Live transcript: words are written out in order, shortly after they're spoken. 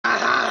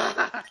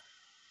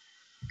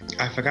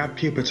I forgot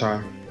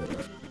Pupitar.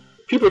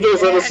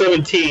 Pupitar's level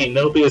 17.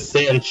 That'll be a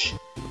cinch.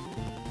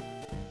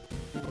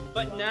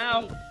 But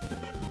now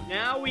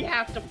we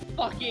have to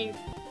fucking...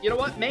 You know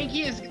what?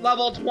 Mankey is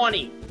level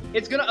 20.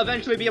 It's gonna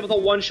eventually be able to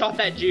one-shot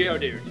that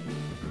Geodude.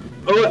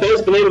 Oh, it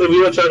has been able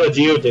to one-shot a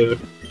Geodude.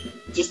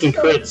 Just in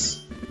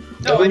crits.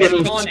 No, it's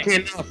Once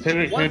Onix.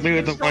 Once Maybe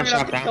it's the strong enough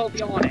one-shot to down. kill the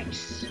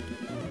Onix.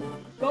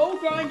 Go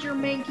grind your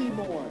Mankey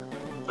more.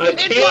 I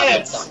It's level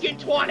can't! fucking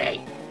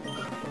 20!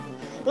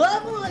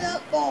 Level it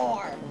up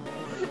more.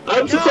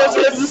 I'm supposed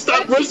to have to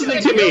stop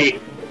listening to me!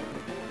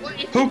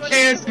 Who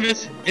cares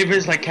if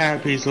it's like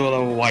Caterpies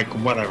or like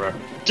whatever?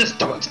 Just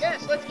do it.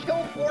 Yes, let's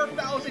kill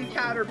 4,000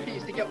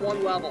 Caterpies to get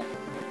one level.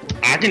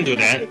 I can do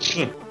that.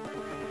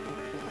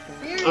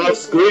 Off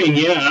screen,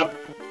 yeah.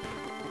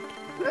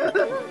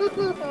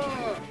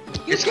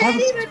 You It's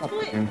can't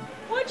hard even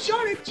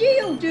one-shot a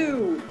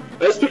Geodude.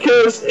 That's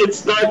because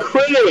it's not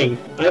critting.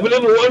 I've been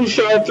able to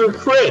one-shot through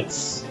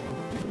crits.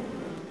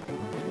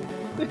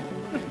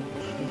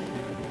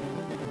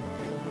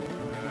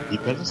 You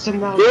better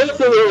send out. The other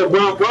thing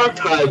about rock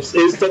types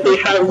is that they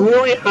have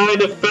really high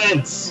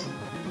defense.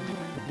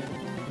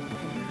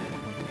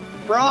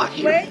 Brock,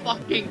 you Wait.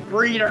 fucking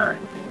breeder!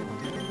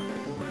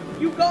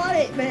 You got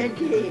it,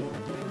 Mankey.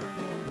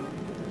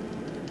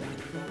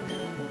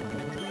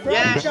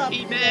 Yes, Jump.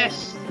 he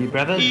missed! You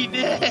better. He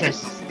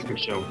missed!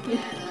 Show.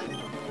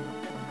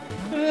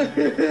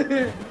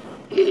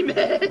 He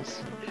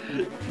missed!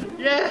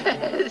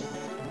 Yes!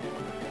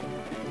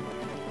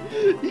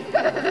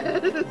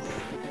 Yes!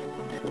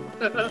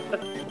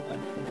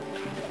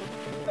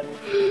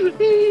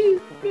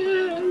 He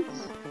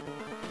missed!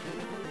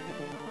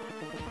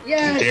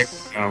 Yes. There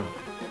you go.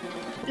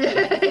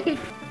 Yay!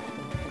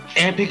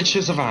 And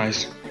Pikachu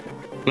survives.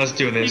 Let's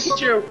do this.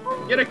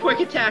 Pikachu, get a quick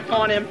attack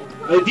on him.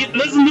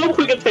 There's no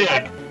quick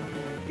attack.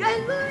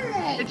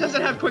 It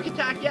doesn't have quick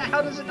attack yet.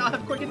 How does it not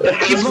have quick It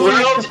attack? has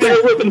Ground,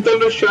 Tail Whip, and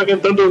Thunder Shock,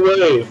 and Thunder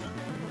Wave.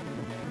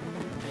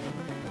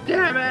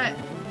 Damn it!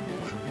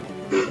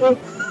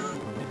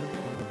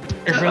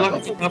 If you're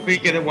lucky enough, you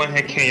get a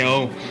one-hit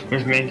KO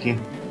with Mankey.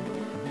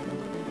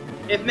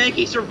 If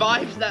Mankey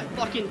survives that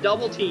fucking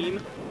double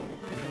team,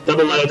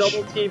 Double not Edge.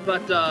 double team,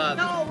 but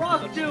No,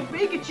 Rock 2,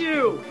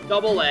 Pikachu.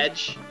 double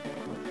edge.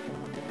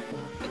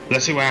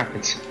 Let's see what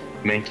happens.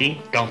 Mankey,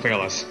 don't fail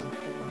us.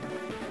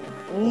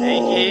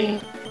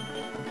 Mankey,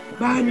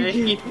 Mankey,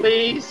 Mankey.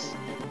 please,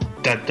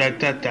 Da da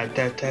da da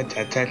da da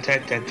da da da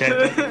da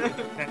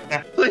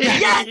da.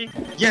 please.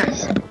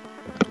 Yes.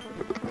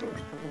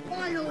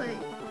 Finally.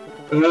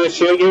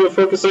 Should I give it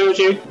Focus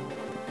Energy?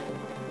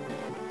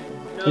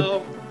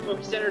 No,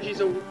 focus energy's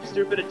a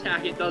stupid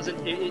attack. It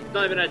doesn't. It's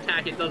not even an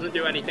attack. It doesn't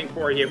do anything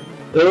for you.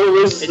 There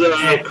was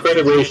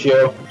credit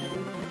ratio.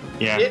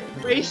 Yeah. It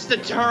wastes the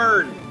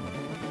turn.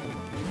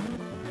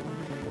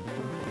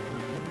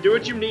 Do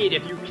what you need.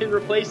 If you can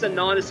replace a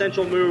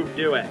non-essential move,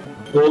 do it.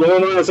 Well, the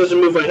only non-essential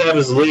move I have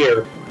is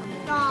Leer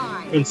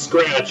Die. and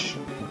Scratch.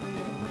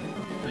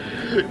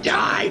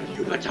 Die,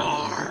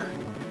 Pupitar!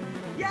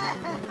 Yeah.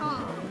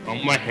 Oh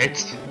my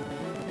hits.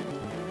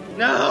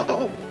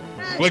 No!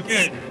 Look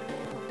good.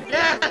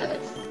 Yes!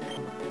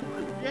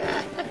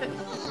 Yes!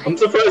 I'm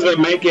surprised that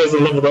Mankey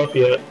hasn't leveled up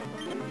yet.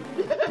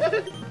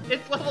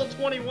 It's level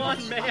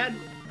 21, man!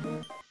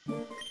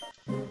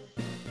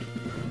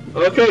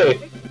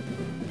 Okay.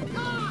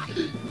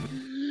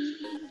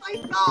 My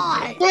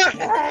God.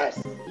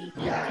 Yes!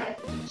 Yes!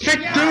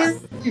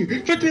 Victory!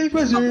 Victory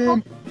for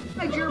him!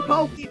 Find your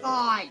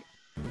Pokemon.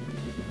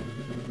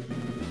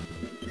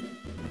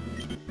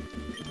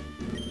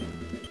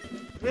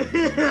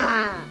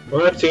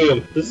 Rock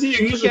Team. Does he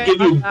usually Okay,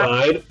 give you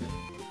Bide?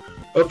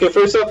 Okay,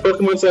 first off,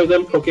 Pokemon Center,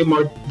 then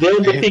Pokemon,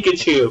 then the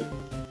Pikachu.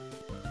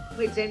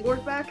 Wait,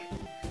 Zangor's back?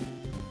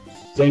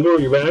 Zangor,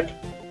 you back?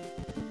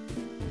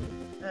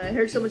 I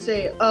heard someone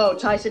say, oh,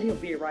 Ty said he'll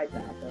be right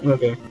back.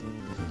 Okay.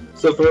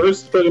 So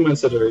first, Pokemon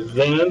Center,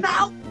 then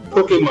Now,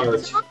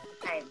 Pokemart.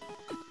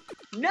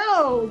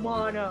 No,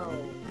 Mono.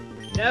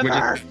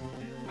 Never!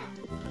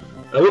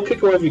 I will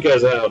kick one of you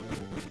guys out.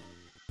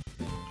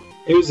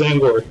 Here's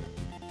Zangor.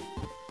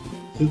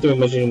 He's doing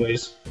much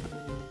anyways.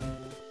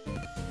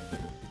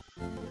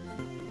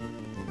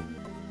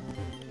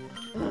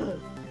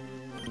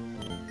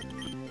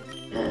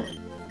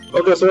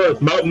 Okay, so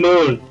what? Mount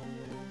Moon.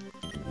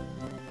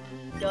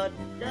 Dun,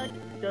 dun,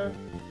 dun.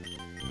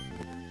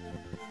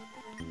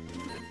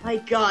 My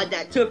God,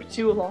 that took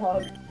too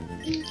long.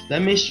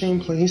 Let me stream,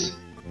 please.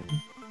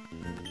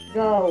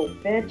 Go,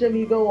 Phantom,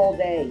 you go all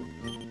day.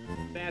 You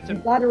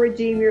Phantom, gotta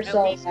redeem at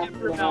yourself least give after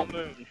her that. Mount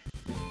Moon.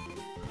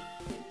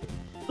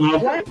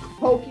 Can I have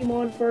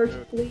Pokemon first,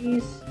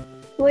 please?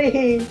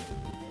 Please.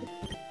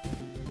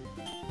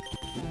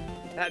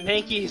 That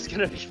Mankey is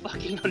gonna be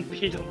fucking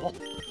unbeatable.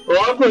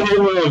 Well, I'll put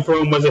Pokemon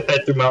from once I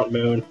head through Mount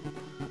Moon.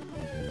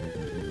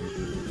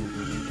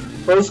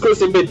 Well, it's going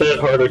to make that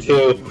harder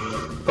too.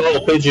 Oh,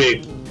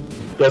 Pidgey.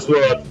 Guess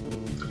what?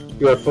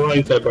 You're a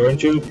flying type,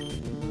 aren't you?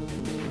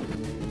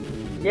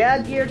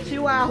 Yeah, Gear,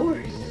 2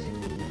 hours.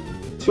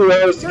 2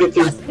 hours to You're get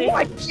through just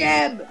one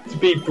gem! to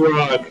beat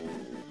Brock.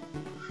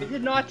 It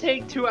did not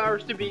take 2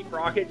 hours to beat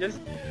Brock.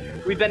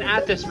 We've been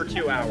at this for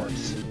 2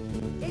 hours.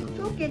 It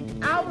took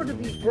an hour to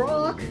beat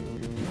Brock.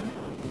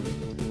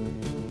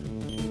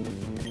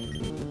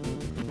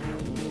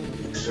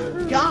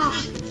 God!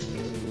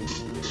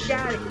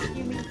 Static,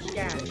 you mean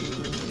static.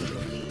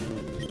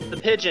 The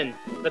pigeon.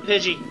 The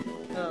Pidgey.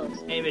 Oh.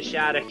 His name is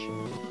Shattuck.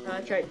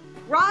 That's right.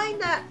 Grind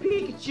that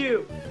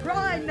Pikachu!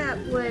 Grind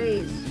that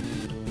Blaze!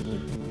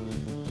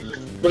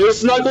 But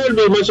it's not going to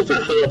be much of a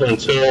help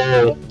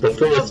until the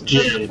 4th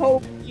gym.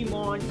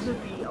 Pokemon to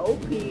be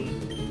OP.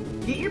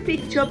 Get your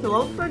Pikachu up to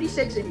level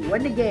 36 and you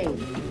win the game.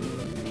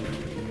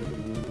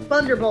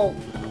 Thunderbolt.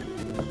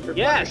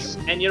 Yes,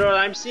 and you know what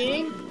I'm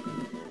seeing?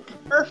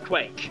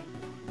 Earthquake.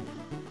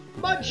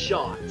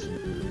 Mudshot.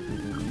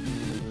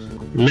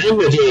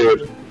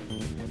 Magnitude.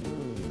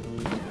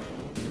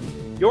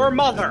 Your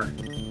mother.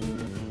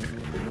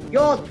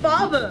 Your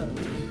father.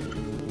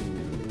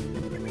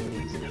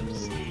 Makes no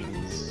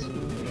sense.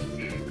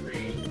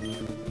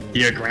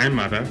 Your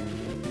grandmother.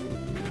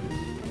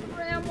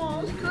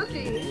 Grandma's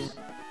cookies.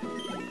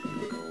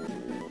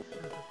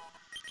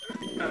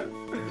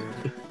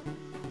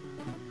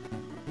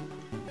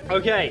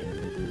 Okay.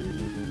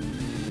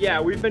 Yeah,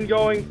 we've been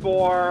going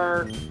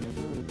for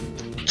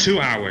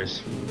 2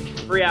 hours.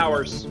 3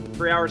 hours.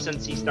 3 hours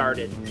since he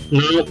started.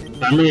 No,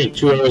 I'm only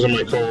 2 hours on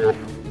my call.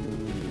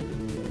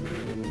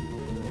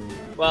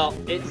 Well,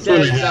 it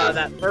says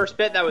that first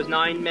bit that was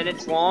 9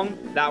 minutes long.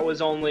 That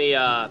was only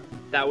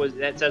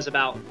that says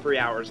about 3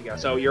 hours ago.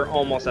 So you're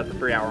almost at the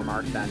 3 hour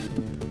mark then.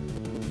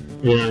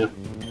 Yeah.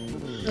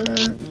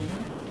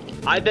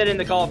 I've been in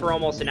the call for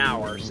almost an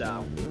hour,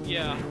 so.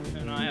 Yeah,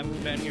 and I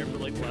haven't been here for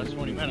like the last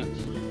 20 minutes.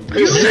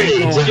 You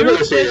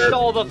missed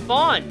all the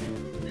fun.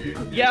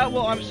 Yeah,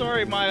 well, I'm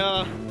sorry,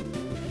 my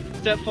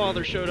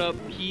stepfather showed up.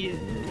 He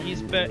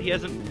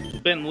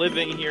hasn't been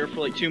living here for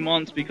like 2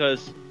 months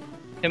because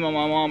him and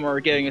my mom are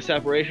getting a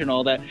separation and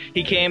all that.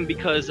 He came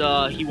because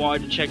he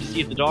wanted to check to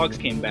see if the dogs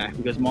came back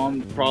because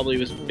mom probably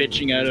was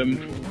bitching at him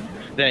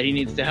that he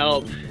needs to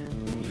help.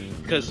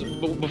 Because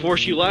before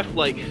she left,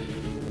 like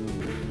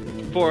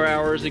 4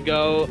 hours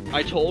ago,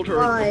 I told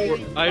her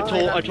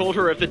I told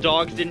her if the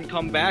dogs didn't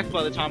come back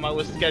by the time I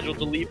was scheduled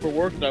to leave for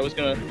work that I was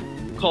gonna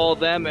call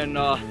them and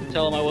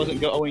tell them I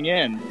wasn't going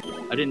in.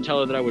 I didn't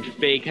tell her that I would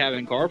fake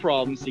having car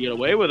problems to get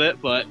away with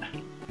it, but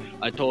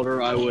I told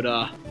her I would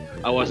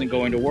I wasn't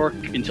going to work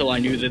until I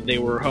knew that they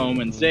were home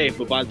and safe.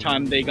 But by the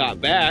time they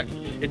got back,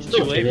 it's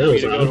too late for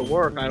me to go to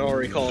work. I'd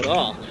already called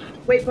off.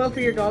 Wait, both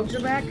of your dogs are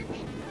back?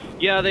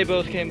 Yeah, they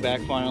both came back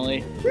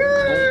finally.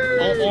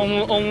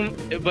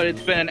 But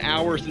it's been an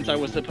hour since I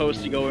was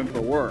supposed to go in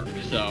for work,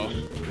 so.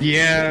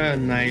 Yeah,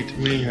 Knight,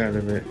 we heard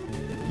of it.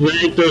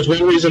 Right, there's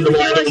one reason why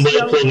I don't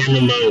like playing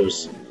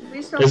MMOs.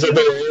 Is that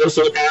there are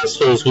also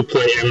assholes who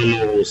play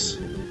MMOs.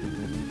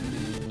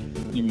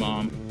 Your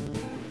mom.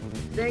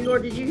 Zangor,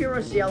 did you hear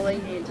us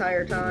yelling the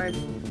entire time?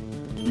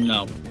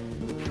 No.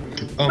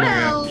 Oh my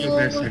god, you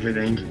Well, missed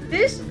everything.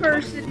 This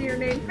person here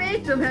named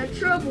Phantom had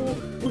trouble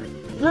with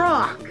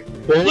Brock.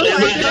 Well,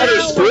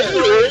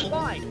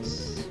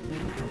 Twice.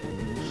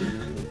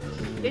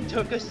 It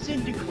took a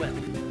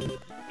Cyndaquil.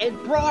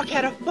 And Brock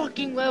had a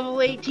fucking level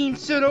 18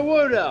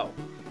 Sudowoodo.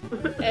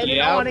 And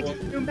an Onyx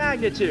new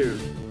Magnitude.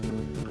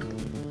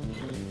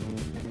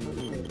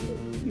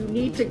 You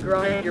need to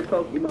grind your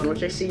Pokemon,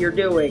 which I see you're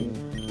doing.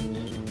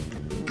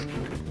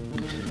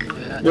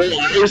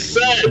 Well, I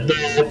said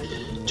that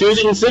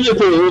choosing Cyndaquil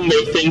will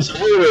make things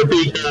harder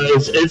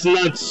because it's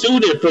not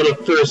suited for the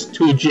first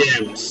 2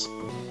 gyms.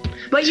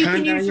 But you Turn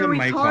can down use your your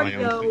mic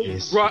volume, cardio.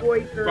 please.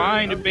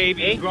 Grind,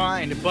 baby,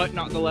 grind, but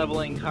not the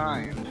leveling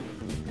kind.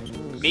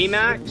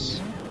 VMAX?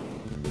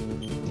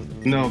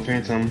 No,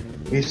 Phantom.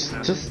 It's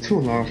just too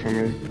long for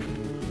me.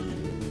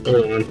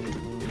 Hold on.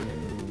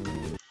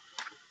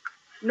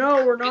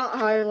 No, we're not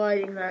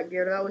highlighting that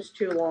gear. That was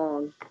too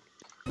long.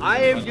 I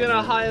am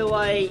gonna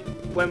highlight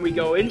when we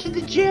go into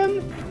the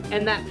gym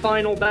and that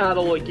final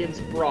battle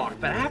against Brock.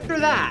 But after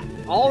that,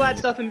 all that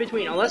stuff in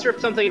between, unless if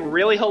something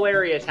really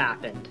hilarious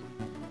happened.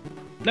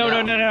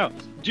 No.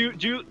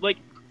 Do like,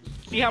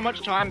 see how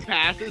much time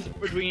passes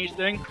between each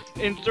thing?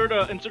 Insert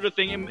a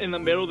thing in the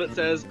middle that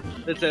says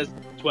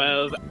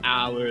 12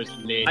 hours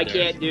later. I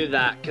can't do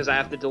that because I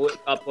have to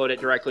upload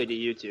it directly to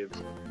YouTube.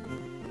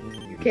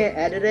 You can't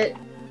edit it?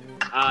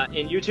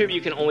 In YouTube,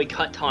 you can only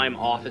cut time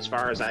off as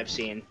far as I've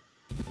seen.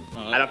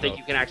 I don't think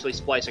you can actually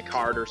splice a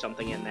card or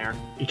something in there.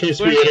 You can't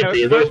speed it up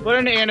either. Put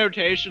an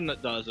annotation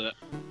that does it.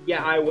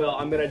 Yeah, I will.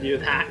 I'm gonna do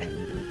that.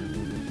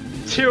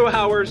 2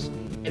 hours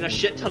and a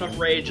shit ton of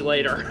rage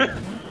later.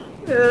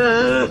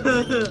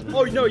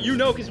 Oh no, you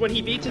know, because when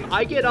he beats him,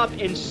 I get up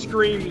and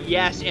scream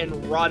yes and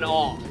run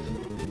off.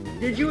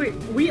 Did you?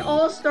 We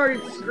all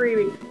started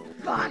screaming,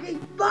 "Fucking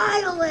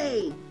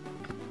finally!"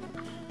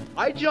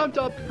 I jumped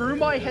up, threw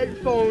my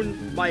headphones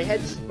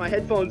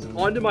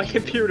onto my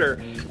computer,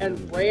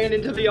 and ran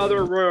into the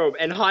other room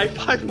and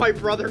high-fived my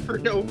brother for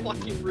no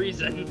fucking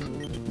reason.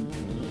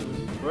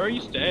 Where are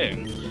you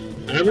staying?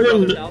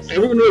 Everyone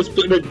who has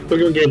played a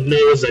Pokemon game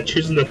knows that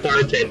choosing the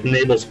fire type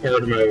enables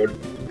hard mode.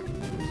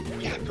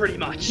 Yeah, pretty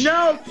much.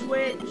 No,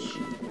 Twitch!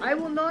 I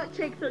will not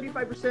take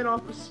 35%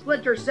 off of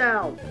Splinter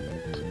Cell.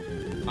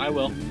 I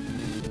will.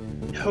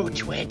 No,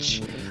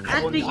 Twitch. I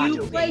At will the not Uplay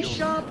obey you.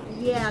 shop?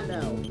 Yeah,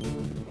 no.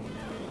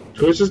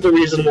 Twitch is the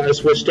reason why I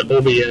switched to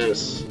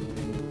OBS.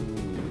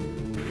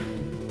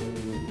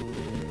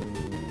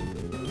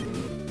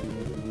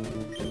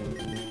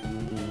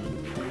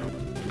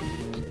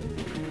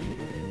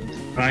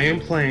 I am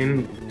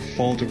playing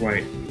Fault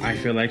White. I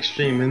feel like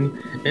streaming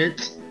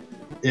it,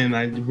 and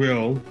I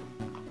will.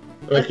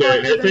 Okay,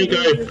 I think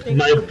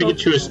my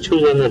Pikachu is too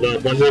leveled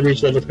up. Once I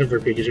reach level 10 for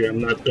Pikachu, I'm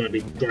not going to be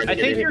grinding I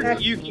think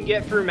anything. you can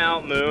get through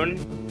Mount Moon.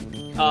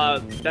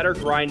 Better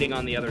grinding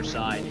on the other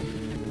side.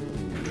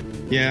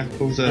 Yeah,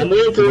 who's I'm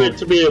waiting for it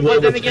to be a level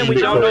But then again, 10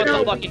 we don't know before-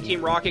 what the fucking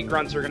Team Rocket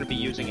grunts are going to be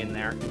using in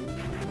there.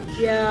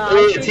 Yeah, Oh,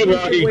 I yeah, think Team we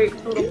Rocket. should wait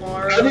till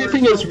tomorrow.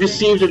 Everything or has something.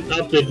 received an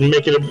update and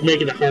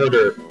make it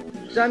harder.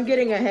 So I'm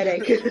getting a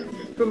headache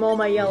from all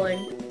my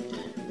yelling.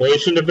 Well, you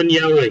shouldn't have been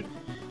yelling.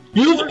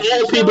 You of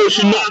all people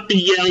should not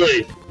be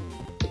yelling.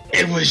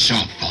 It was your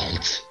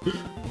fault.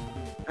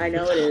 I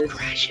know it is.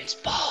 Crash's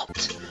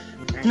fault.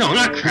 No,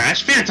 not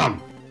Crash,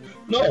 Phantom.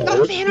 No.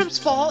 Not Phantom's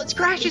fault. It's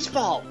Crash's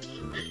fault.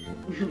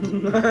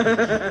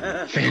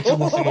 Phantom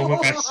was the one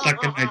who got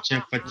stuck in that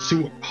gym for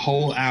 2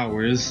 whole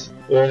hours.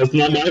 Well, it's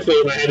not my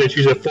fault I had to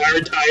choose a fire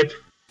type.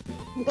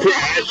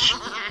 Crash.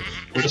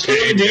 That's what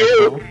I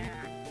do.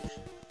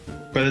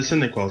 But it's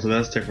Cynical, so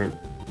that's different.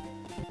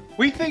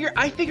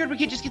 I figured we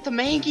could just get the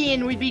Mankey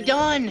and we'd be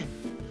done.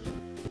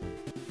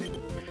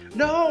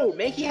 No,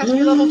 Mankey has to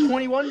be level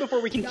 21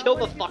 before we can kill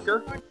the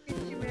fucker. Could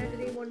you imagine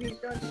anyone who's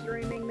done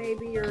streaming,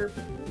 maybe, or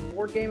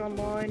board game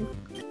online?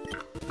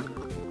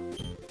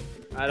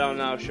 I don't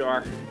know,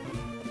 sure.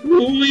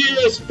 Oh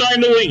yes,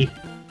 finally.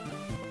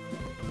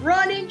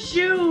 Running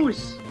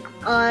shoes!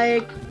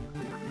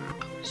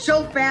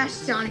 So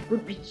fast Sonic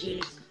would be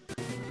genius.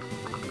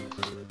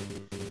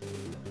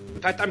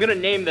 In fact, I'm gonna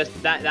name this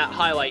that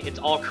highlight. It's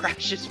all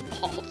Crash's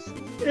fault.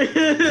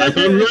 I've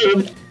been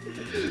rude.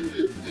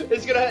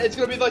 It's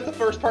gonna be like the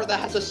first part that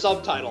has a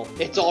subtitle.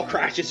 It's all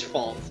Crash's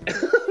fault.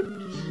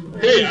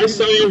 Hey, I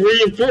saw you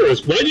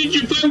reinforced. Why did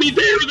you put me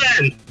there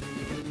then?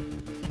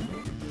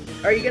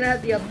 Are you gonna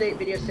have the update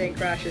video saying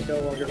Crash is no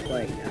longer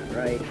playing that,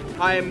 right?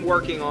 I'm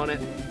working on it.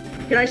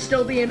 Can I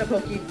still be in the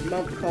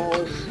PokeMonth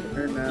calls,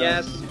 or no?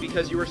 Yes,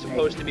 because you were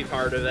supposed to be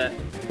part of it.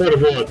 Part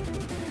of what?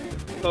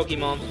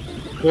 Pokemon.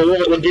 Well,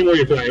 what game were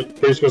you playing?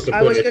 Were you supposed to I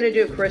play? was gonna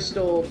do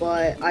Crystal,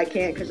 but I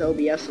can't because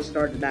OBS has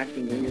started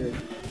acting weird.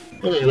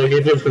 Oh, like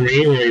it did for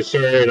me when you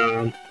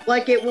started,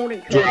 Like it won't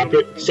encode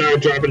anything.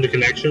 started dropping the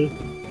connection.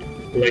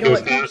 Like No, it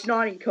was it hot. keeps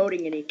not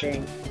encoding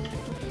anything.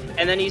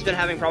 And then he's been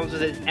having problems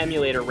with his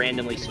emulator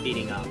randomly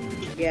speeding up.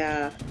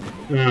 Yeah.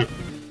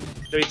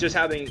 So he's just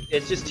having,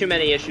 it's just too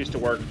many issues to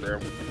work through.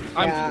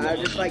 I'm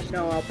just like,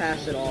 no, I'll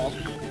pass it all.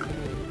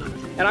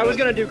 And I was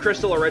gonna do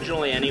Crystal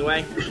originally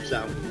anyway,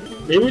 so.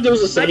 Maybe there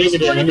was a setting in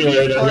the wanted to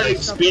emulator be that part of like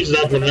something. speeds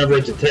up whenever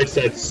it detects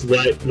that's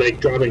like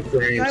dropping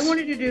frames. I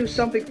wanted to do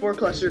something for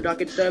Cluster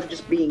Duck instead of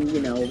just being,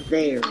 you know,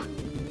 there.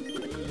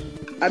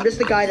 I'm just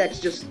the guy that's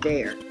just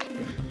there.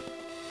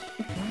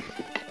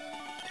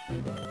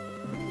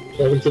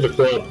 Welcome to the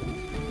club.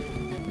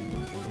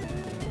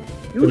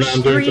 You But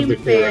I'm doing stream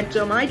something for it.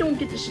 Phantom. I don't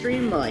get to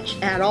stream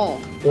much at all.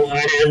 Well, I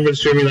haven't been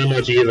streaming that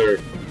much either.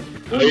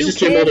 I Well, used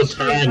to stream all the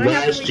stream. time I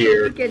have last to wait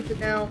year. till weekends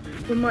now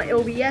with my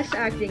OBS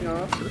acting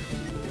off.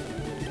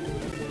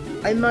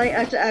 I might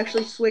have to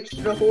actually switch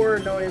to the horror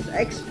known as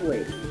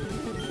Exploit.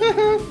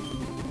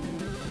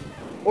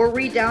 Or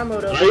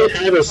re-download OBS.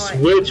 I had a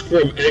switch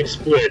from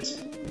XSplit.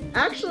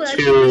 Actually, I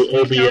to should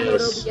just download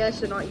OBS.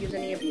 OBS and not use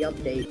any of the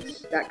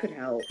updates. That could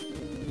help.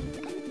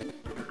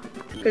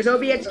 Because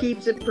OBS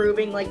keeps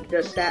improving, like,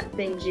 the stat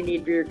things you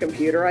need for your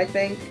computer, I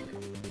think.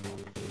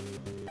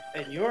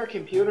 And your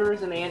computer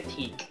is an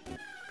antique.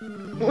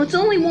 Well, it's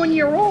only 1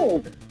 year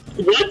old.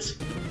 What?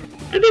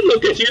 I didn't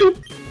look at you.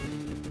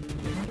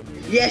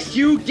 Yes,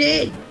 you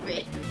did!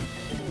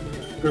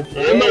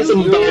 I'm not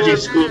some dodgy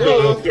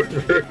schoolgirl.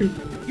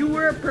 You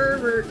were a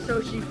pervert,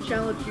 so she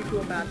challenged you to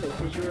a battle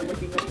because you were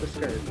looking up the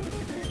skirt.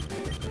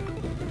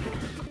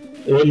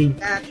 When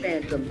Back,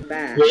 Phantom,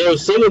 back. well,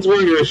 if someone's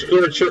wearing a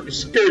skirt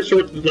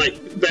short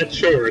like that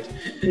short,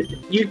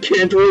 you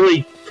can't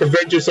really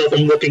prevent yourself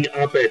from looking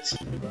up it.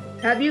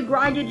 Have you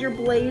grinded your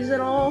blaze at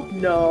all?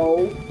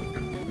 No.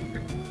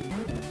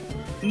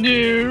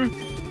 No.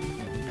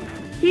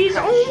 He's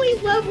only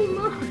level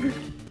 9.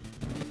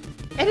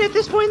 And at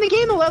this point in the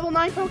game, a level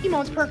 9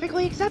 Pokemon's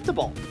perfectly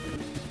acceptable.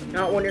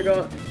 Not when you're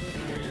going...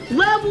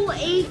 Level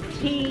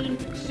 18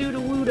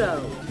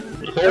 Sudowoodo.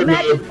 Hard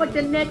Imagine mode. what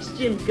the next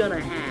gym's gonna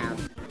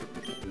have.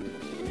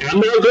 I'm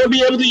not gonna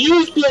be able to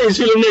use Blaze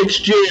for the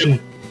next gym.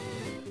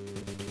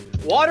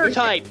 Water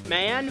type,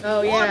 man.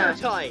 Oh, yeah. Water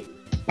type.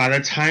 By the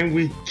time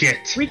we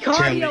get to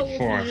Ricardo Elite will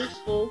Four, be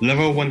useful.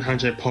 level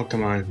 100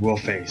 Pokemon will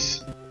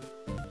face.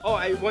 Oh,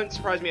 it wouldn't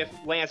surprise me if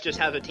Lance just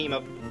has a team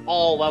of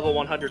all level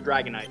 100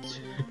 Dragonites.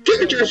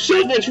 Get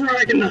yourself a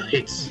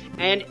Dragonites!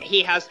 And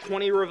he has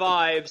 20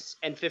 revives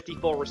and 50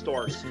 full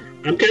restores.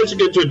 I'm catching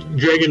it to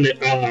Dragon,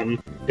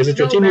 is it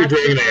Dratini or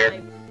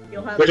Dragonair?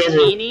 You'll have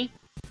Dratini?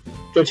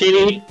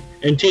 Dratini,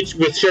 and teach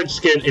with shed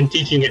skin and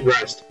teaching it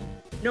rest.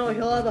 No,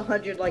 he'll have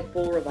 100 like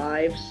full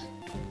revives.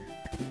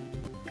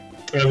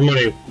 I have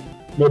money.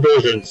 More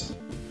versions.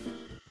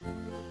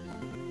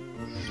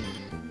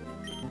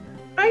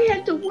 I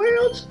have the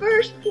world's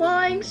first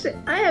dead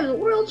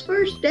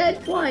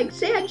flying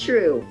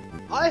Sandshrew.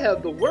 I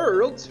have the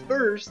world's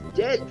first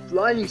dead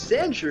flying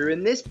Sandshrew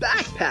in this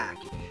backpack.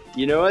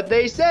 You know what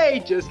they say,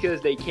 just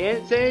because they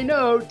can't say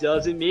no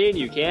doesn't mean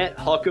you can't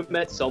huck 'em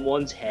at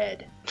someone's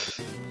head.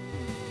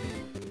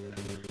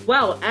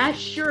 Wow, Ash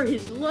sure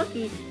is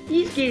lucky.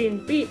 He's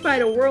getting beat by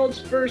the world's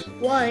first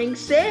flying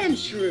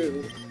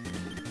Sandshrew.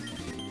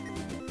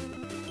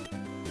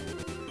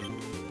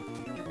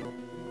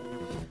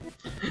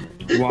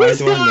 Why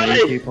do I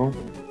know people?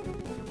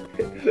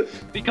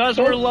 Because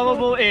we're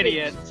lovable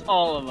idiots,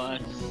 all of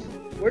us.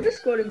 We're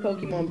just going to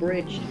Pokemon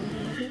Bridge.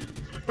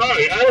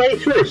 Hi, I like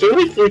shorts. They're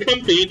really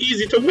comfy and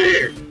easy to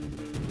wear.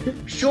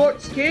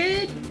 Shorts,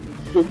 kid!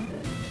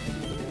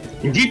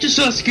 Get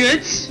yourself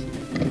skits!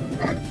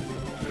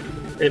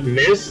 It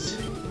missed.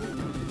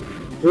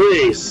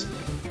 Brace.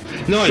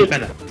 No, it's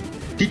better.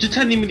 Did you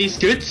tell me these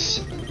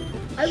skits?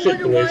 I Shit,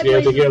 wonder why boys, get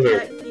it together.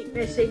 keep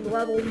missing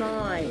level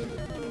 9.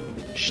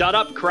 Shut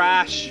up,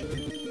 Crash.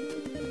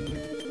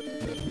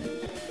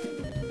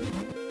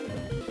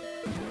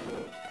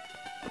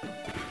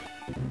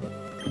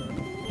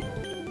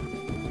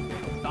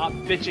 Stop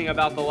bitching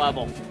about the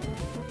level.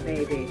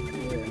 Maybe.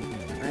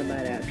 Yeah, I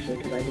might actually,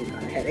 because I do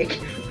got a headache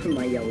from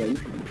my yelling.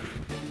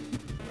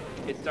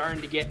 It's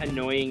starting to get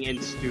annoying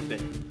and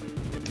stupid.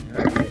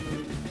 Alright.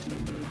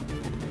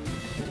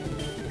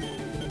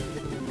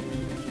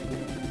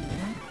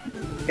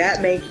 That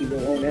Mankey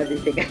will own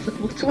everything at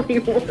level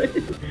 21.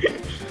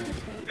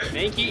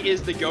 Mankey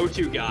is the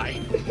go-to guy.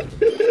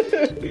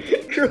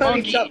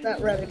 Karate chop that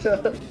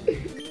Rattata.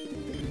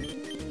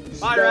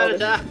 Bye,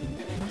 Rattata.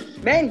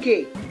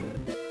 Mankey!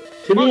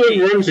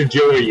 Who runs to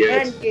Joey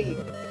yet? Mankey!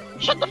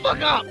 Shut the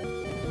fuck up!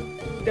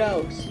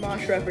 No,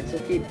 Smosh reference will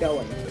keep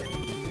going.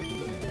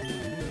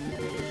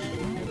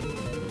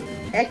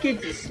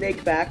 Ekid's is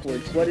snake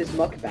backwards. What is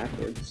muck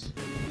backwards?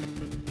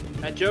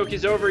 That joke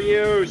is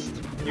overused.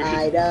 You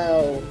I should,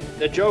 know.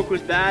 the joke was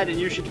bad and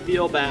you should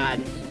feel bad.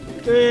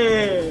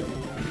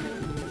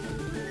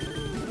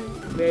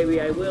 Maybe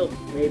I will.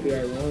 Maybe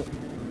I won't.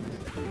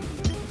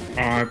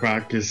 I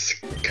practice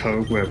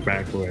code word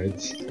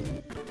backwards.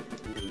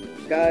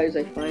 Guys,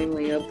 I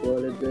finally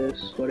uploaded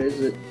this. What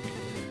is it?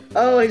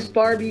 Oh, it's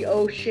Barbie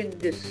Ocean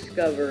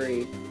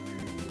Discovery.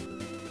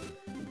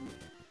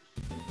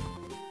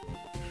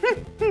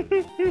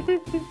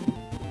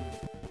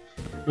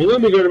 I'm gonna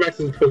be going back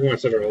to the Pokemon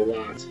Center a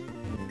lot.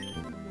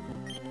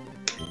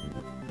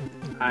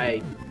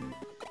 I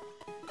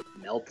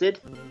melted?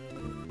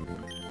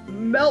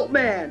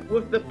 Meltman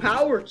with the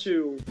power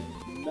to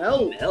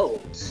melt.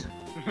 Melt.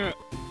 That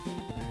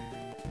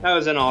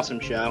was an awesome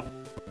show.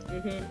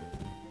 Mm-hmm.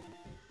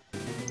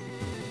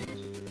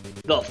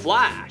 The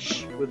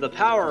Flash with the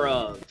power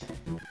of.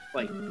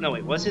 Wait, no,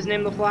 wait, what's his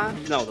name? The Flash?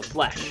 No, the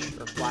Flesh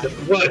or Flash.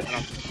 What?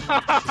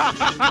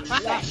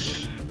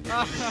 Flesh.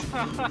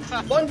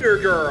 Thunder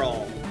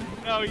Girl.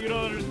 No, you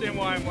don't understand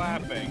why I'm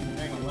laughing.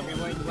 Hang on, let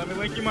me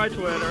link you my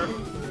Twitter.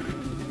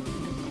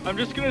 I'm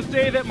just gonna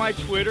say that my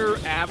Twitter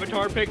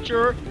avatar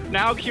picture,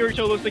 now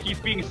Kirito looks like he's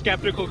being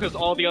skeptical because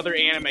all the other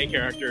anime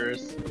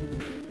characters.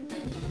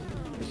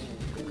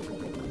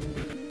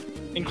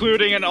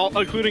 Including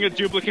a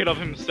duplicate of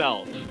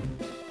himself.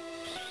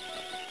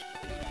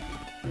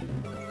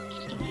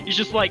 He's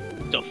just like,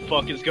 the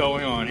fuck is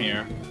going on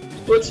here?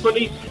 What's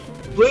funny,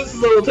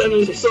 Blizz level 10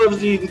 and still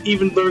hasn't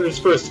even learned his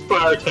first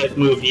fire type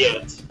move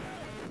yet.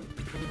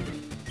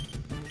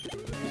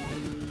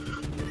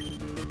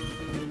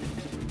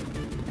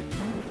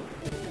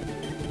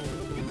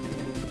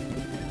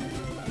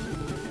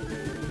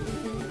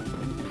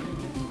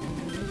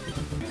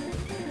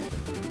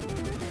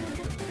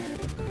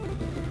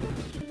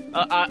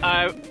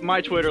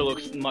 My Twitter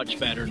looks much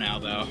better now,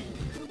 though.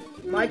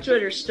 My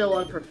Twitter's still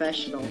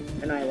unprofessional,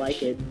 and I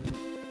like it.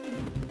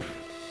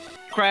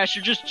 Crash,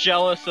 you're just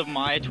jealous of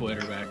my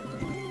Twitter back.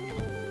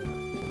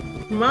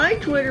 My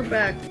Twitter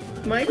header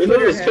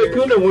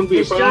Kakuna wouldn't be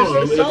is just following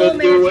a him if it Solomon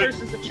threw it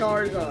versus a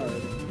Charizard.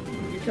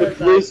 with Because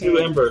Blizz I to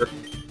can. Ember.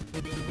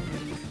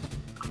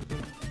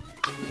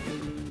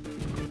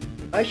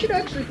 I should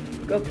actually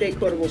update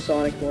Quotable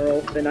Sonic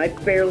World, and I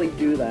barely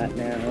do that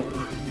now.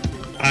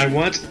 I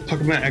want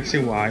Pokemon X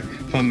and Y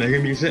from Mega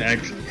Music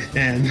X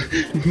and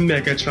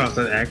Mega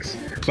Charizard X,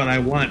 but I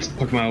want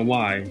Pokemon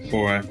Y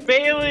for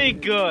Bailey,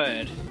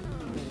 good.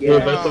 Yeah,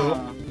 Yeah. that's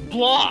all.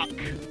 Block.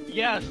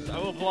 Yes, I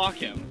will block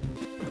him.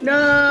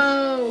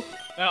 No!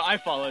 No, I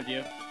followed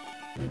you.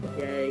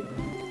 Yay.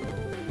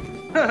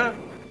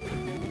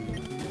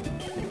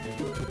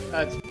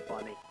 That's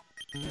funny.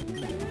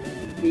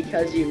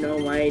 Because you know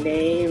my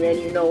name and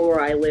you know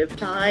where I live,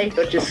 Ty,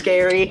 which is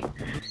scary.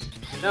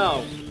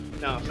 No,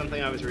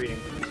 something I was reading.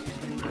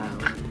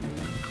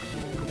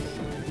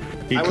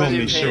 He I called wasn't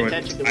me even paying short.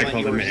 attention to I what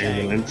called you him were an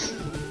saying. ambulance.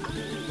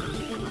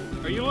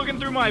 Are you looking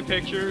through my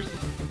pictures?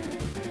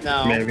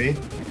 No. Maybe.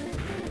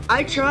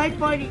 I tried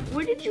finding.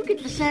 Where did you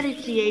get the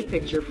SATA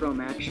picture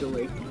from,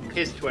 actually?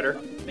 His Twitter.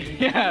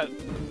 Yeah.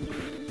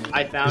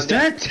 I found Is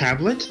that a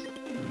tablet?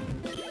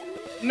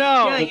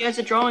 No. Yeah, he has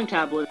a drawing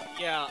tablet.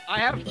 Yeah, I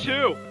have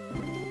two.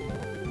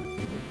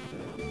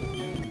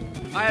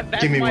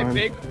 That's Give me my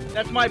one.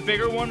 That's my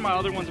bigger one. My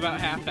other one's about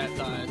half that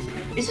size.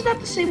 Isn't that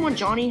the same one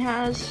Johnny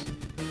has?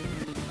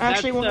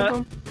 Actually, That's, one of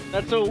them.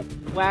 That's a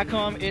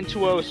Wacom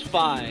Intuos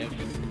 5.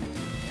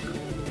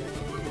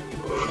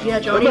 Yeah, I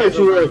Johnny thought has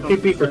you were a one.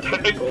 PP for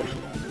tackle.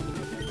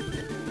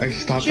 I You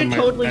stopped should on my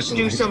totally at the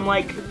do light. some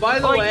like. By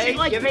the like, way, say,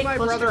 like, giving make my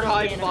brother cluster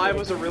high of five anime.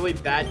 was a really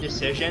bad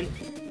decision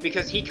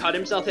because he cut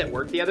himself at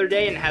work the other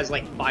day and has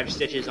like 5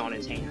 stitches on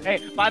his hand. Hey,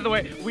 by the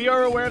way, we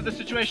are aware of the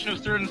situation of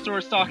certain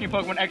stores stocking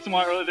Pokemon X and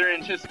Y earlier than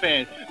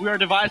anticipated. We are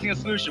devising a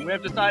solution. We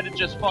have decided to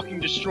just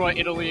fucking destroy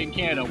Italy and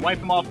Canada. Wipe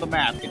them off the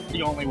map. It's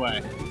the only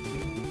way.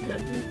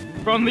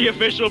 From the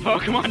official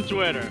Pokemon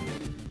Twitter.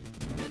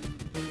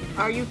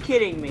 Are you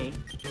kidding me?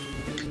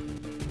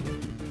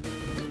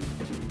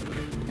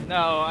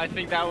 No, I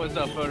think that was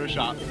a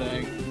Photoshop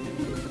thing.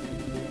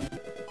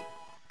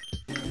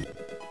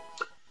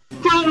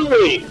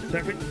 Finally!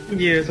 7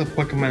 years of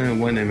Pokemon in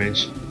one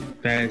image.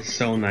 That is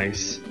so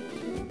nice.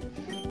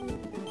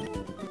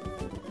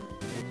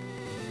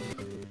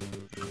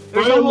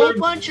 There's a Fire whole Red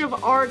bunch of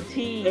RT.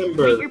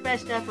 Ember. Make your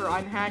best effort.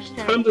 I'm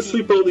hashtag. Time to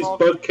sweep all these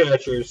bug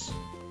catchers.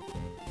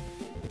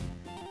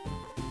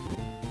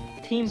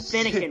 Team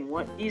Finnegan.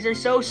 What? These are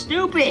so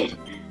stupid.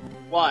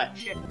 What?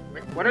 Shit.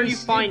 What are you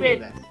Stupid. finding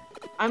then?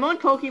 I'm on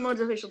Pokemon's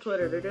official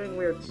Twitter. They're doing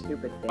weird,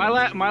 stupid things.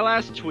 My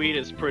last tweet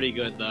is pretty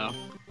good though.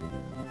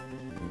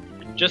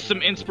 Just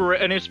some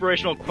an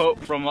inspirational quote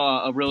from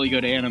a really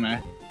good anime.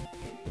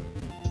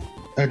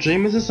 A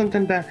dream is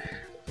something that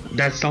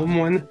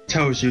someone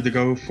tells you to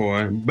go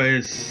for, but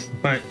it's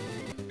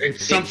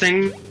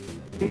something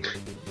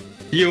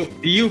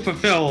you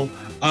fulfill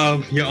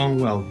of your own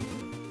will.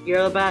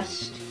 You're the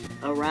best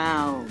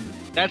around.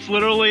 That's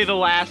literally the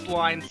last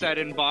line said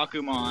in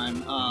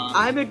Bakuman.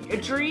 A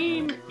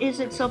dream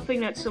isn't something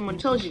that someone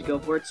tells you to go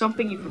for. It's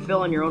something you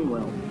fulfill on your own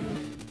will.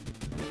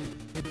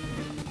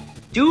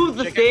 Do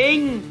the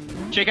thing.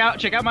 Check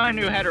out my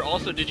new header.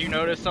 Also, did you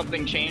notice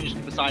something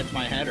changed besides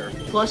my header?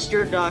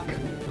 Cluster duck.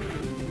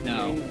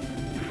 No.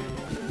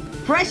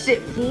 Press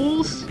it,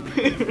 fools.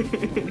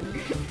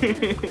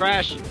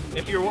 Crash,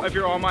 if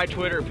you're on my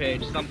Twitter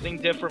page, something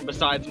different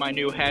besides my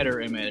new header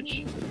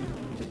image.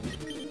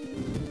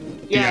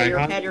 Yeah, The your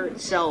icon? header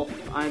itself.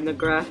 I'm the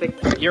graphic.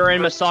 You're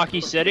in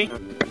Misaki City?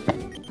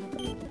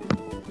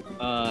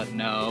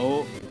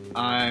 No.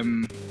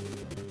 I'm...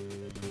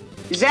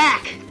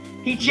 Zach.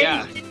 He changed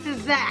Yeah. it to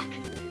Zach.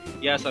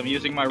 Yes, I'm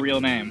using my real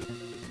name.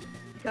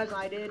 Because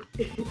I did.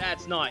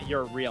 That's not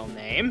your real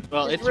name.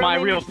 Well, His it's real my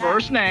name real is Zach.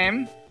 first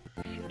name.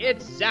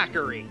 It's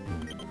Zachary.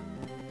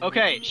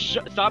 Okay,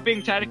 stop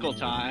being technical,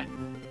 Ty.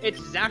 It's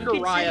You can say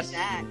Zacharias.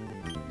 Zach.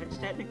 That's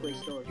technically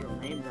still his real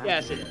name, Zach.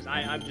 Yes, it is.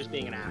 I'm just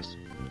being an ass.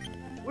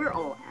 We're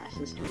all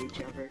asses to each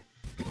other.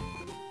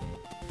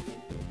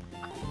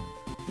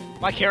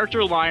 My character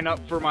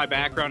lineup for my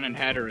background and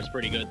header is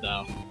pretty good,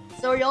 though.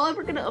 So are y'all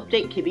ever gonna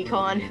update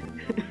KibiCon?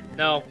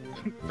 No.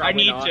 I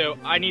need not. to.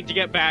 I need to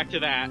get back to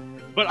that.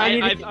 But I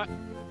need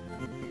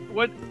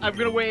I'm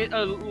gonna wait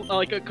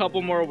like a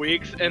couple more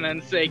weeks and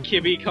then say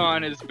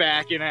KibiCon is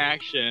back in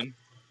action.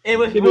 It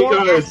was more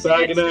KibiCon is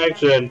back in assets.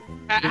 action.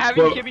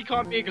 Having Well-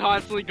 KibiCon be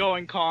constantly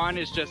going con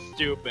is just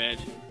stupid.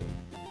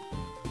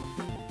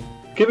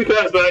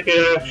 KibiCon is back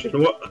in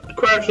action.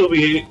 Crash will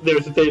be there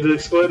today to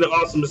explain the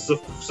awesomeness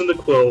of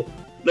Cyndaquil.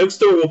 Next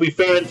door will be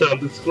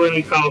Phantom,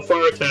 explaining how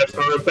fire taps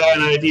are a bad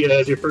idea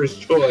as your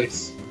first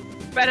choice.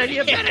 Bad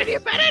idea, bad idea,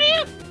 bad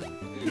idea!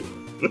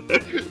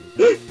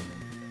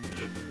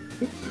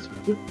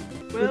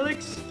 Well,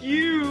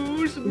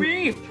 excuse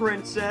me,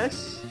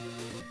 princess.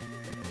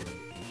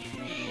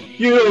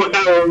 You don't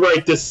have a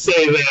right to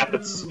say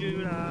that.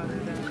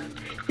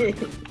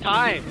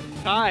 Ty,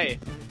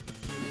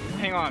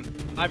 hang on.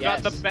 I've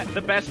got Yes.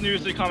 the best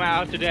news to come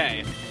out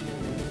today.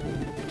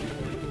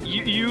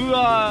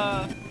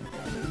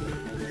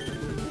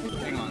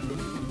 Hang on.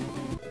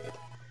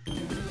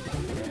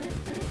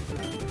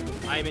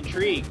 I'm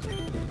intrigued.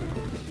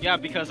 Yeah,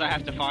 because I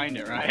have to find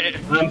it, right?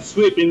 I'm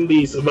sweeping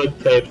these bug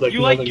types like You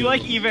like nothing.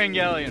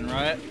 Evangelion,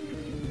 right?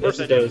 Yes,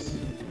 it does.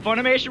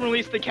 Funimation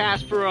released the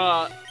cast for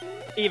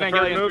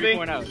Evangelion movie?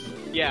 3.0.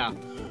 Yeah.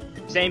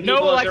 Same No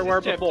people as there Alexis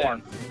were before.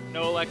 Tipton.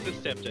 No Alexis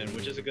Tipton,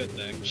 which is a good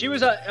thing. She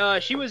was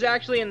she was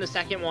actually in the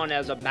second one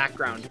as a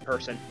background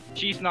person.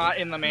 She's not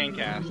in the main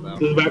cast though.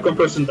 Did the background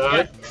person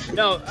die?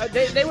 No,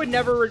 they would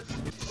never.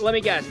 Let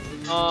me guess.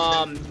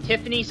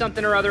 Tiffany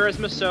something or other as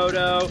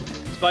Masoto.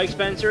 Spike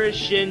Spencer as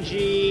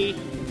Shinji.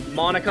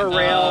 Monica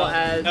Rail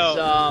as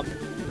no.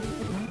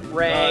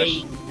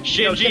 Ray.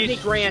 No, Tiffany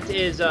Shinji. Grant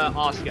is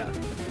Asuka.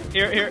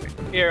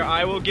 Here.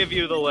 I will give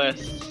you the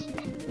list.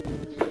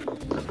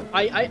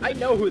 I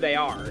know who they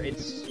are.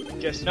 It's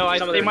just No,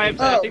 some of they their might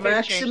names. I Oh, think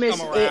they've changed Maximus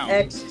some around.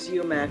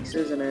 X-Max,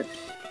 isn't it?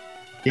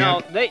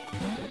 No, they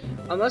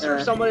unless for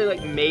Uh. somebody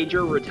like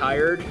major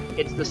retired,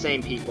 it's the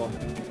same people.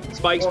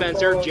 Spike Well,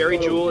 Spencer, follow- Jerry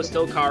follow- Jewell is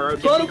still Karo.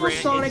 Tiffany Protocol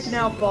Grant Sonic is...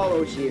 now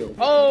follows you.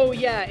 Oh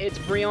yeah, it's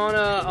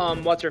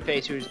Brianna. What's her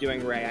face? Who's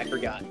doing Ray? I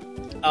forgot.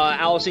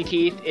 Allison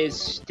Keith is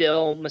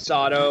still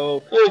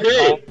Masato.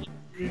 Oh,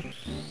 hey!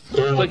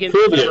 Clicking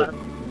Trivia. whatever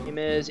her name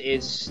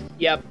is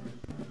yep.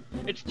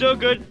 It's still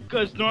good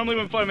because normally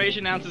when Funimation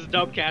announces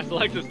Dubcast,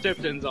 Alexis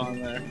Tipton's on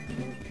there.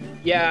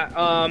 Yeah.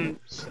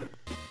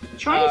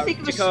 Trying to think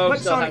of Jacob what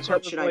still Sonic has her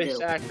Club should I voice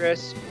do?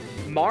 actress.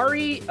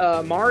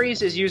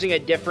 Mari's is using a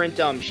different.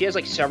 She has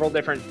like several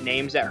different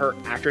names that her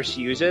actress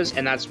uses,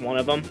 and that's one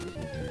of them.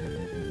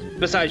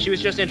 Besides, she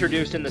was just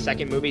introduced in the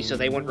second movie, so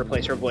they wouldn't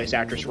replace her voice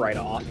actress right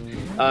off.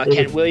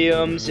 Kent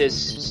Williams is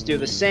still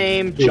the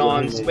same.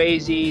 John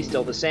Swayze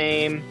still the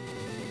same.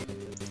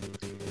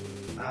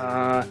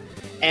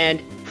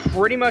 And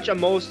pretty much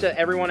most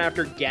everyone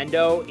after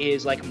Gendo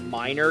is like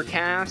minor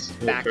cast,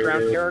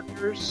 background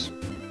characters.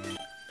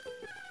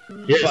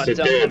 Yes, But, it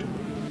did.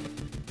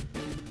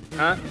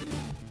 Huh?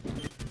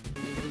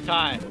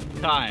 Ty.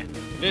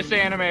 This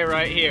anime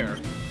right here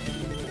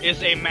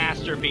is a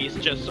masterpiece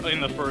just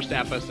in the first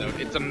episode.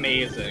 It's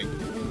amazing.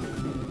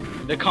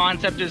 The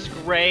concept is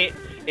great.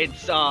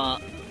 It's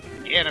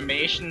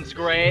animation's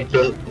great.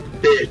 The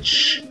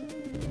bitch.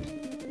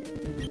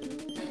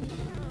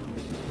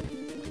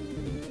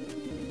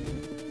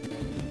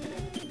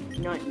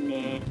 Not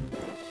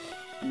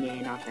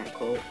that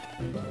cool.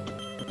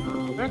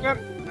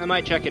 Okay. I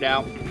might check it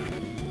out.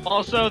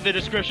 Also, the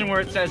description where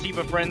it says he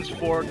befriends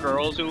 4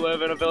 girls who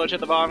live in a village at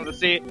the bottom of the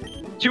sea.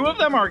 2 of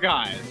them are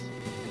guys.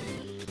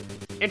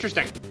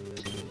 Interesting.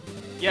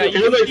 Yeah, Well,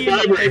 you can like see in the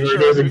vibrating, picture.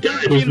 there's a You guy can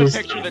see who's in the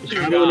picture the 2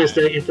 commonly guys.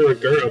 mistaken for a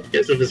girl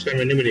because of his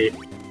femininity.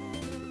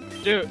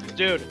 Dude,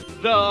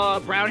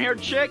 the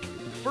brown-haired chick.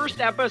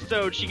 First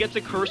episode, she gets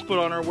a curse put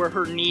on her where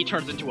her knee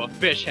turns into a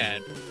fish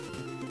head.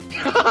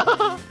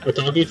 A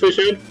talking fish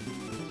head?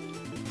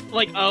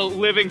 Like a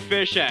living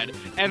fish head.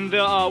 And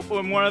the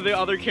when one of the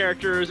other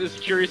characters is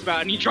curious about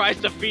it, and he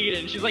tries to feed it,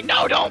 and she's like,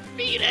 "No, don't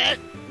feed it!"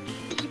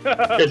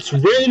 It's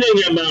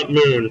raining at Mount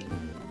Moon.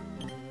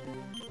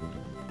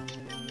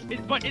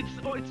 But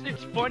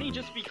it's funny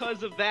just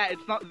because of that.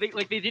 It's not they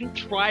didn't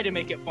try to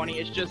make it funny.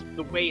 It's just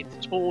the way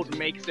it's told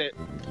makes it,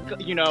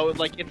 you know,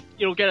 like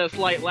it'll get a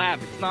slight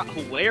laugh. It's not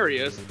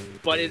hilarious,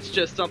 but it's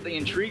just something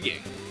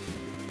intriguing.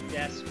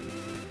 Yes.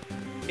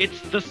 It's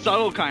the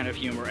subtle kind of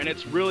humor, and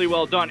it's really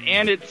well done.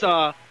 And it's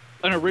an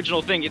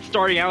original thing. It's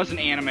starting out as an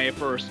anime at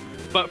first,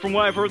 but from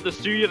what I've heard, the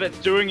studio that's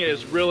doing it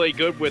is really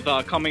good with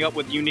coming up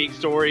with unique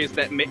stories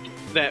that make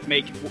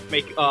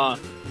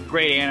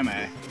great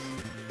anime.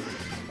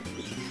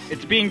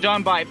 It's being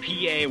done by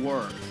PA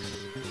Works.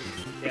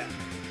 Yeah.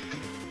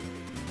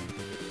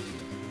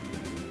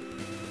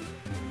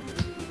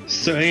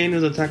 So Aang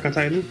is Attack on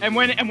Titan? And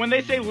when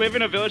they say live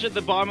in a village at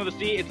the bottom of the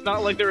sea, it's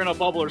not like they're in a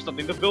bubble or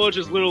something. The village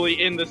is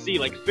literally in the sea.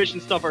 Like fish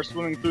and stuff are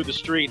swimming through the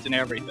streets and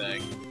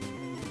everything.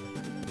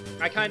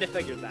 I kind of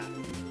figured that.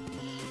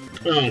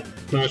 Oh,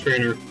 Mouse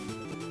Trainer.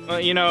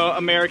 You know,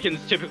 Americans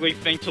typically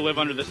think to live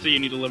under the sea, you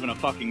need to live in a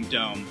fucking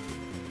dome.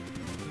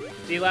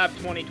 D-Lab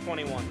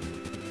 2021.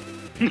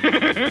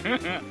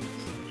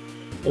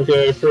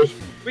 Okay, first,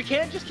 We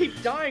can't just keep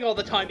dying all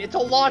the time. It's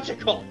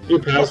illogical. you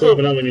pass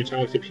open up when you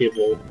talk to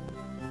people.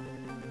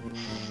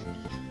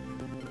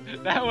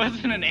 That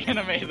wasn't an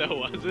anime though,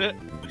 was it?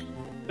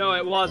 No,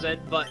 it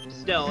wasn't, but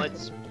still,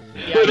 it's...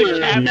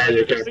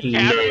 The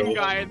captain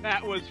guy and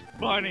that was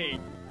funny.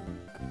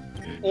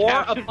 Or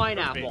Captain a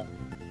pineapple.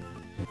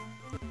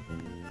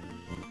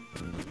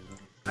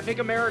 I think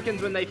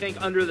Americans, when they think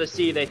under the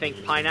sea, they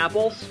think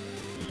pineapples.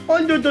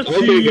 Under the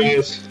Okay,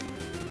 guys.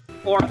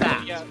 Or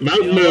that. Yeah,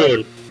 Mount you know what?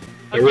 Moon.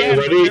 Are we Again,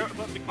 ready?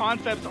 but the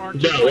concepts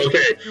aren't No, just like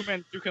okay.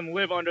 humans who can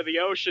live under the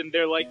ocean.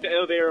 They're like,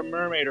 oh, they're a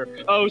mermaid, or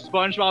oh,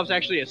 SpongeBob's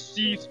actually a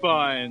sea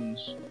sponge.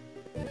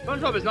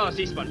 SpongeBob is not a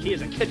sea sponge, he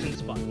is a kitchen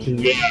sponge.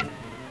 Yeah.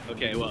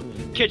 Okay, well,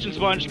 kitchen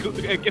sponge.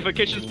 If a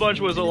kitchen sponge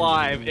was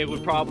alive, it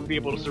would probably be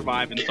able to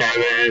survive in salt.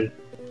 Kevin.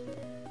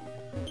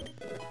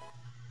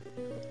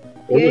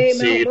 Yay, Let's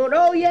see. Mount Moon.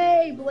 Oh,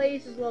 yay!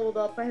 Blaze is leveled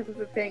up. I haven't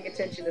been paying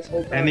attention this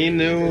whole time. Any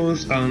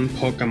news on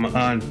Pokemon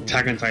on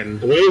Attack on Titan?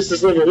 Blaze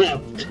is level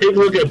up. Take a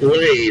look at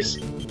Blaze.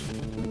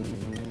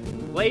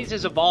 Blaze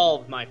has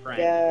evolved, my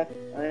friend. Yeah,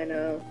 I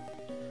know.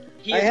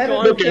 He I has haven't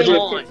gone been paying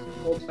full attention on.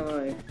 the whole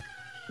time.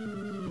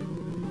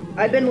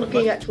 I've been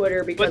looking at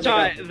Twitter because But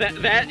I got...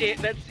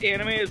 that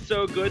anime is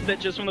so good that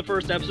just from the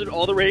first episode,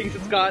 all the ratings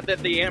it's got that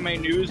the Anime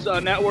News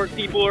Network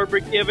people are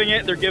giving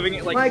it, they're giving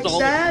it like Mike solid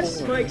Sass?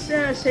 4. Mike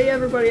Sass. Hey,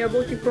 everybody, I'm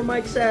looking for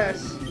Mike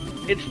Sass.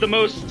 It's the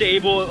most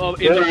stable in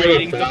the Yeah,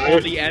 ratings of all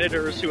five. the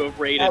editors who have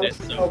rated it.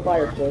 So I'll buy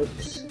it,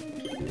 folks.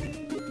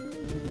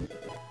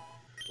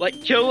 Like,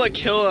 Kill la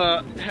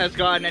Killa has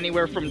gotten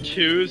anywhere from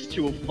 2s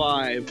to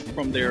 5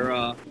 from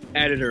their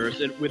editors,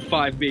 with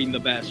 5 being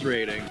the best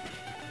rating.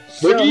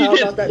 So do you how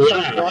get about that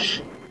Flash?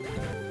 Sasquatch?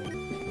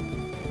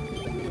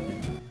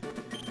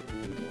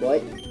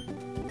 What?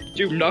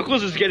 Dude,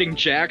 Knuckles is getting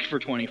jacked for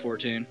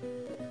 2014.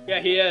 Yeah,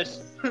 he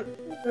is.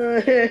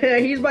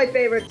 He's my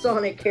favorite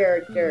Sonic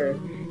character,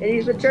 and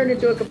he's been turned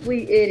into a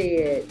complete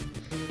idiot.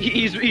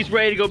 He's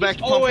ready to go back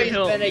to Pumpkin Always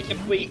Hill. been a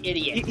complete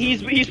idiot.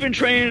 He's been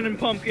training in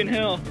Pumpkin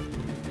Hill.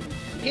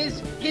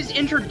 His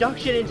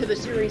introduction into the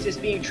series is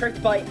being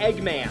tricked by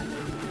Eggman,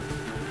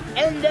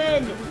 and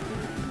then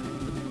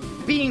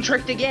being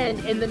tricked again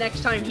in the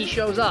next time he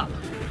shows up.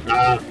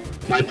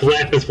 My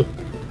black is.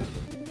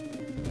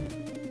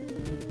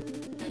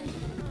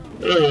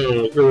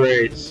 Oh,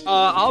 great.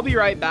 I'll be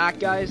right back,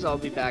 guys. I'll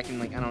be back in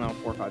like, I don't know,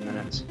 4 or 5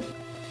 minutes.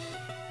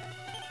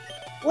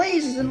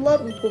 Blaze is in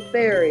love with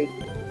Clefairy.